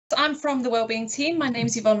I'm from the Wellbeing team. My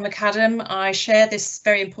name's Yvonne McAdam. I share this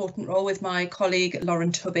very important role with my colleague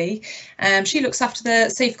Lauren Tubby. She looks after the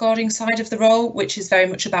safeguarding side of the role, which is very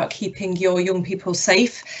much about keeping your young people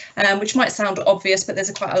safe, which might sound obvious, but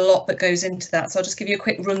there's quite a lot that goes into that. So I'll just give you a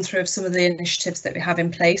quick run through of some of the initiatives that we have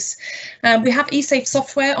in place. We have eSafe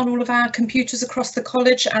software on all of our computers across the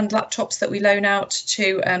college and laptops that we loan out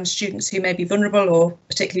to students who may be vulnerable or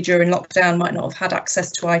particularly during lockdown might not have had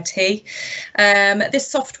access to IT. This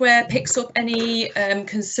software picks up any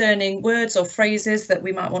concerning words or phrases that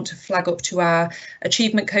we might want to flag up to our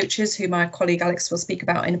achievement coaches, who my colleague Alex will speak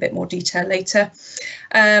about in a bit more detail later.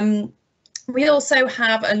 We also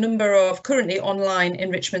have a number of currently online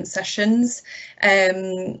enrichment sessions.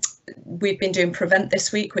 We've been doing Prevent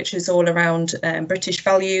this week, which is all around British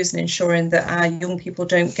values and ensuring that our young people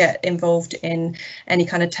don't get involved in any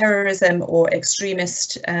kind of terrorism or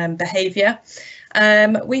extremist behaviour.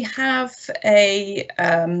 We have a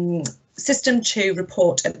system to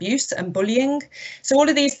report abuse and bullying. So all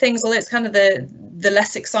of these things, although it's kind of the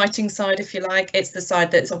less exciting side, if you like, it's the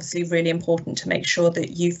side that's obviously really important to make sure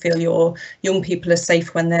that you feel your young people are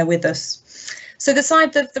safe when they're with us. So the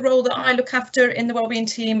side of the role that I look after in the Wellbeing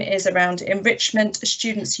team is around enrichment,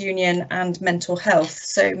 students' union and mental health.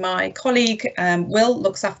 So my colleague Will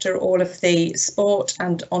looks after all of the sport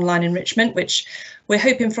and online enrichment, which we're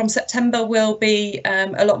hoping from September will be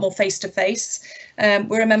a lot more face-to-face.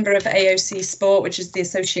 We're a member of AOC Sport, which is the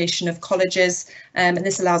Association of Colleges, and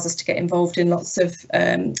this allows us to get involved in lots of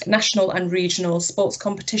national and regional sports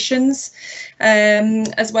competitions,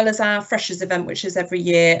 as well as our Freshers event, which is every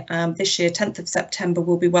year. This year, 10th of September,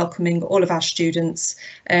 we'll be welcoming all of our students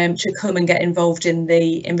to come and get involved in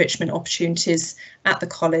the enrichment opportunities at the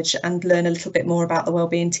college and learn a little bit more about the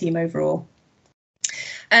Wellbeing team overall.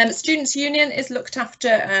 Students' Union is looked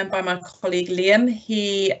after by my colleague Liam.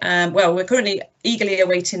 We're currently eagerly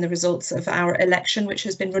awaiting the results of our election, which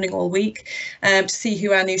has been running all week, to see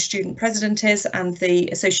who our new student president is and the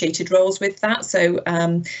associated roles with that. So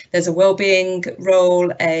there's a wellbeing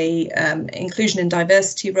role, a inclusion and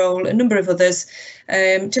diversity role, a number of others,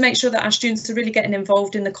 to make sure that our students are really getting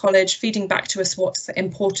involved in the college, feeding back to us what's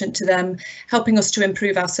important to them, helping us to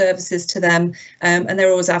improve our services to them, and they're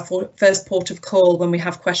always our first port of call when we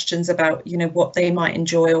have questions about, you know, what they might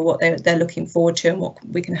enjoy or what they're looking forward to and what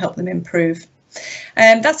we can help them improve.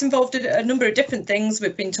 That's involved a number of different things.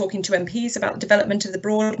 We've been talking to MPs about the development of the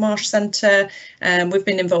Broadmarsh Centre. We've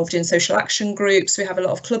been involved in social action groups. We have a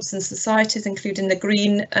lot of clubs and societies, including the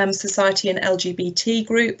Green Society and LGBT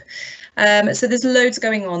group. So there's loads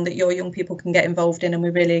going on that your young people can get involved in, and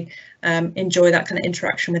we really enjoy that kind of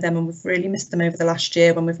interaction with them, and we've really missed them over the last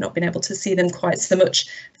year when we've not been able to see them quite so much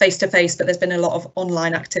face to face, but there's been a lot of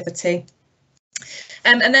online activity.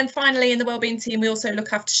 And then finally, in the Wellbeing team, we also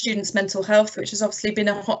look after students' mental health, which has obviously been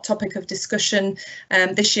a hot topic of discussion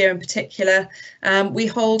this year in particular. We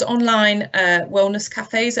hold online wellness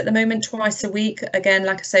cafes at the moment twice a week. Again,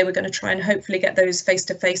 like I say, we're going to try and hopefully get those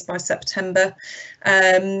face-to-face by September.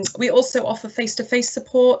 We also offer face-to-face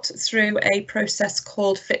support through a process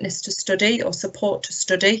called Fitness to Study or Support to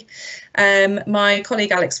Study. My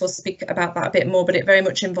colleague Alex will speak about that a bit more, but it very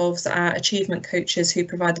much involves our achievement coaches who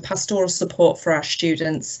provide the pastoral support for our students.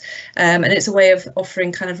 And it's a way of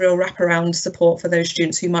offering kind of real wraparound support for those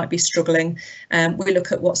students who might be struggling. We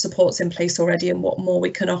look at what support's in place already and what more we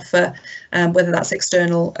can offer, whether that's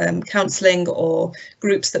external counselling or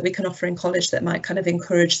groups that we can offer in college that might kind of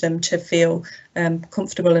encourage them to feel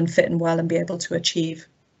comfortable and fit and well and be able to achieve.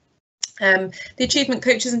 The achievement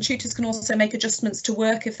coaches and tutors can also make adjustments to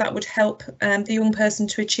work if that would help the young person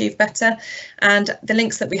to achieve better. And the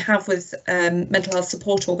links that we have with mental health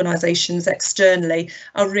support organisations externally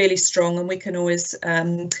are really strong, and we can always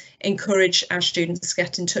encourage our students to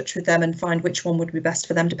get in touch with them and find which one would be best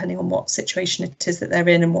for them, depending on what situation it is that they're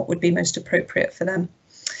in and what would be most appropriate for them.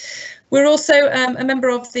 We're also a member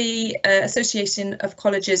of the Association of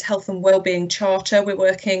Colleges Health and Wellbeing Charter. We're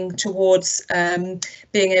working towards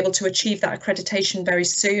being able to achieve that accreditation very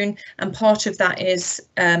soon, and part of that is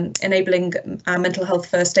enabling our mental health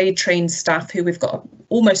first aid trained staff, who we've got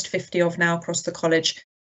almost 50 of now across the college,